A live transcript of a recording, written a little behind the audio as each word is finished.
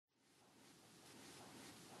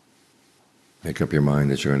Make up your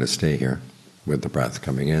mind that you're going to stay here with the breath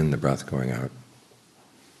coming in, the breath going out.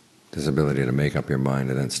 This ability to make up your mind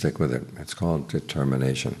and then stick with it, it's called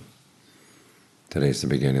determination. Today's the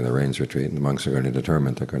beginning of the rains retreat, and the monks are going to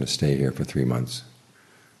determine they're going to stay here for 3 months.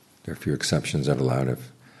 There are a few exceptions that are allowed.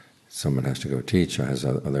 If someone has to go teach or has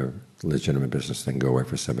other legitimate business, they can go away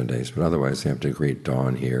for 7 days. But otherwise they have to greet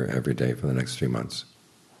dawn here every day for the next 3 months.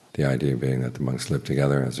 The idea being that the monks live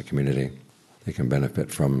together as a community. They can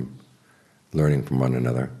benefit from learning from one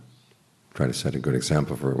another, try to set a good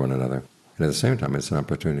example for one another. And at the same time, it's an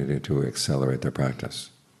opportunity to accelerate their practice.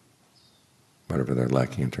 Whatever they're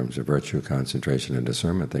lacking in terms of virtue, concentration, and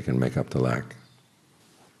discernment, they can make up the lack.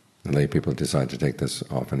 The lay people decide to take this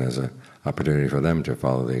often as an opportunity for them to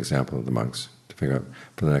follow the example of the monks, to figure out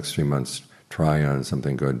for the next 3 months, try on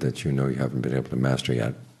something good that you know you haven't been able to master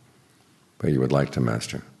yet, but you would like to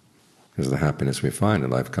master. Because the happiness we find in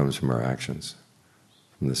life comes from our actions,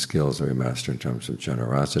 from the skills that we master in terms of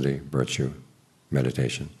generosity, virtue,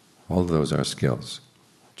 meditation. All of those are skills.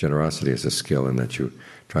 Generosity is a skill in that you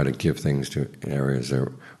try to give things to areas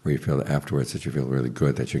where you feel that afterwards that you feel really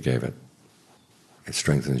good that you gave it. It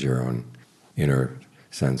strengthens your own inner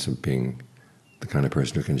sense of being the kind of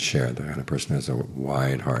person who can share, the kind of person who has a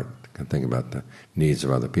wide heart, can think about the needs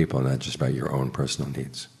of other people, not just about your own personal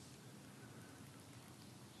needs.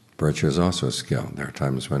 Virtue is also a skill. There are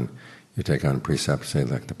times when you take on precepts, say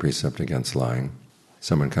like the precept against lying.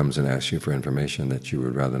 Someone comes and asks you for information that you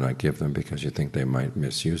would rather not give them because you think they might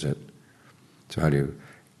misuse it. So how do you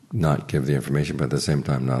not give the information but at the same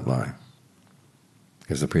time not lie?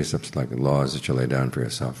 Because the precepts, like laws that you lay down for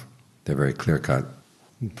yourself, they're very clear-cut,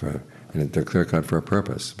 and they're clear-cut for a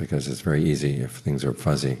purpose, because it's very easy, if things are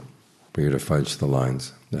fuzzy, for you to fudge the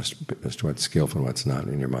lines as to what's skillful and what's not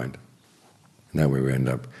in your mind. And that way we end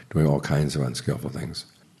up doing all kinds of unskillful things.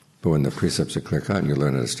 But when the precepts are clear-cut and you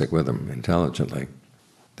learn how to stick with them intelligently,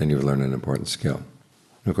 then you learn an important skill.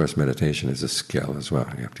 And of course, meditation is a skill as well.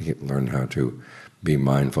 You have to learn how to be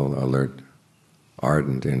mindful, alert,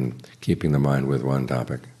 ardent in keeping the mind with one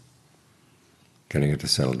topic, getting it to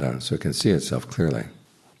settle down so it can see itself clearly,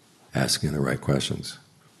 asking the right questions.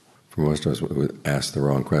 For most of us, we ask the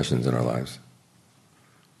wrong questions in our lives.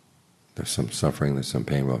 There's some suffering, there's some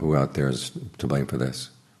pain. Well, who out there is to blame for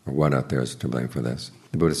this? Or what out there is to blame for this?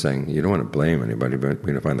 The Buddha is saying, you don't want to blame anybody, but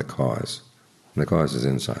we need to find the cause. And the cause is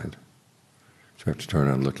inside. So we have to turn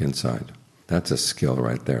and look inside. That's a skill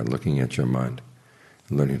right there, looking at your mind.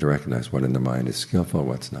 Learning to recognize what in the mind is skillful,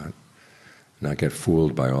 what's not. Not get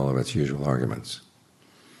fooled by all of its usual arguments.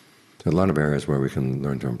 There are a lot of areas where we can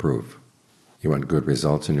learn to improve. You want good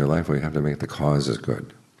results in your life, well, you have to make the causes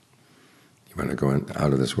good. You want to go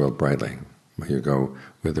out of this world brightly. Well, you go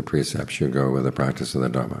with the precepts, you go with the practice of the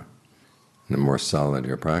Dhamma. And the more solid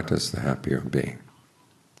your practice, the happier you'll be.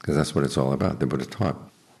 Because that's what it's all about. The Buddha taught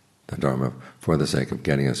the Dharma for the sake of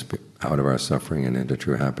getting us out of our suffering and into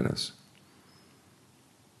true happiness.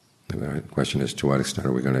 The question is, to what extent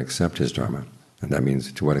are we going to accept his Dharma? And that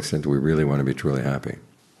means, to what extent do we really want to be truly happy?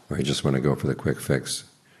 Or you just want to go for the quick fix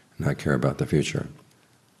and not care about the future?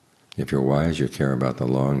 If you're wise, you care about the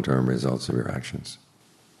long-term results of your actions.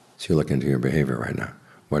 So you look into your behavior right now.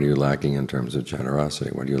 What are you lacking in terms of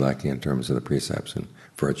generosity? What are you lacking in terms of the precepts and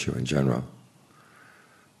virtue in general?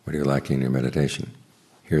 What are you lacking in your meditation?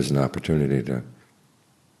 Here's an opportunity to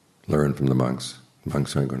learn from the monks. The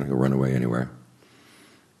monks aren't going to run away anywhere.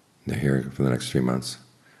 They're here for the next 3 months,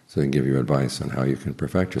 so they can give you advice on how you can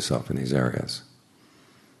perfect yourself in these areas.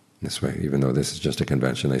 This way, even though this is just a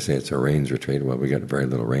convention, they say it's a rains retreat. Well, we get very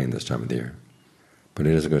little rain this time of the year. But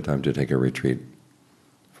it is a good time to take a retreat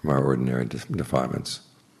from our ordinary defilements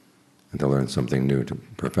and to learn something new, to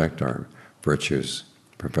perfect our virtues,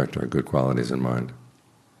 perfect our good qualities in mind,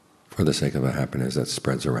 for the sake of the happiness that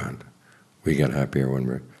spreads around. We get happier when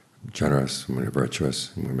we're generous, when we're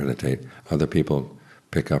virtuous, when we meditate. Other people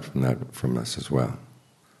pick up from that from us as well.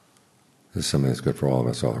 This is something that's good for all of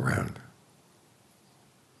us all around.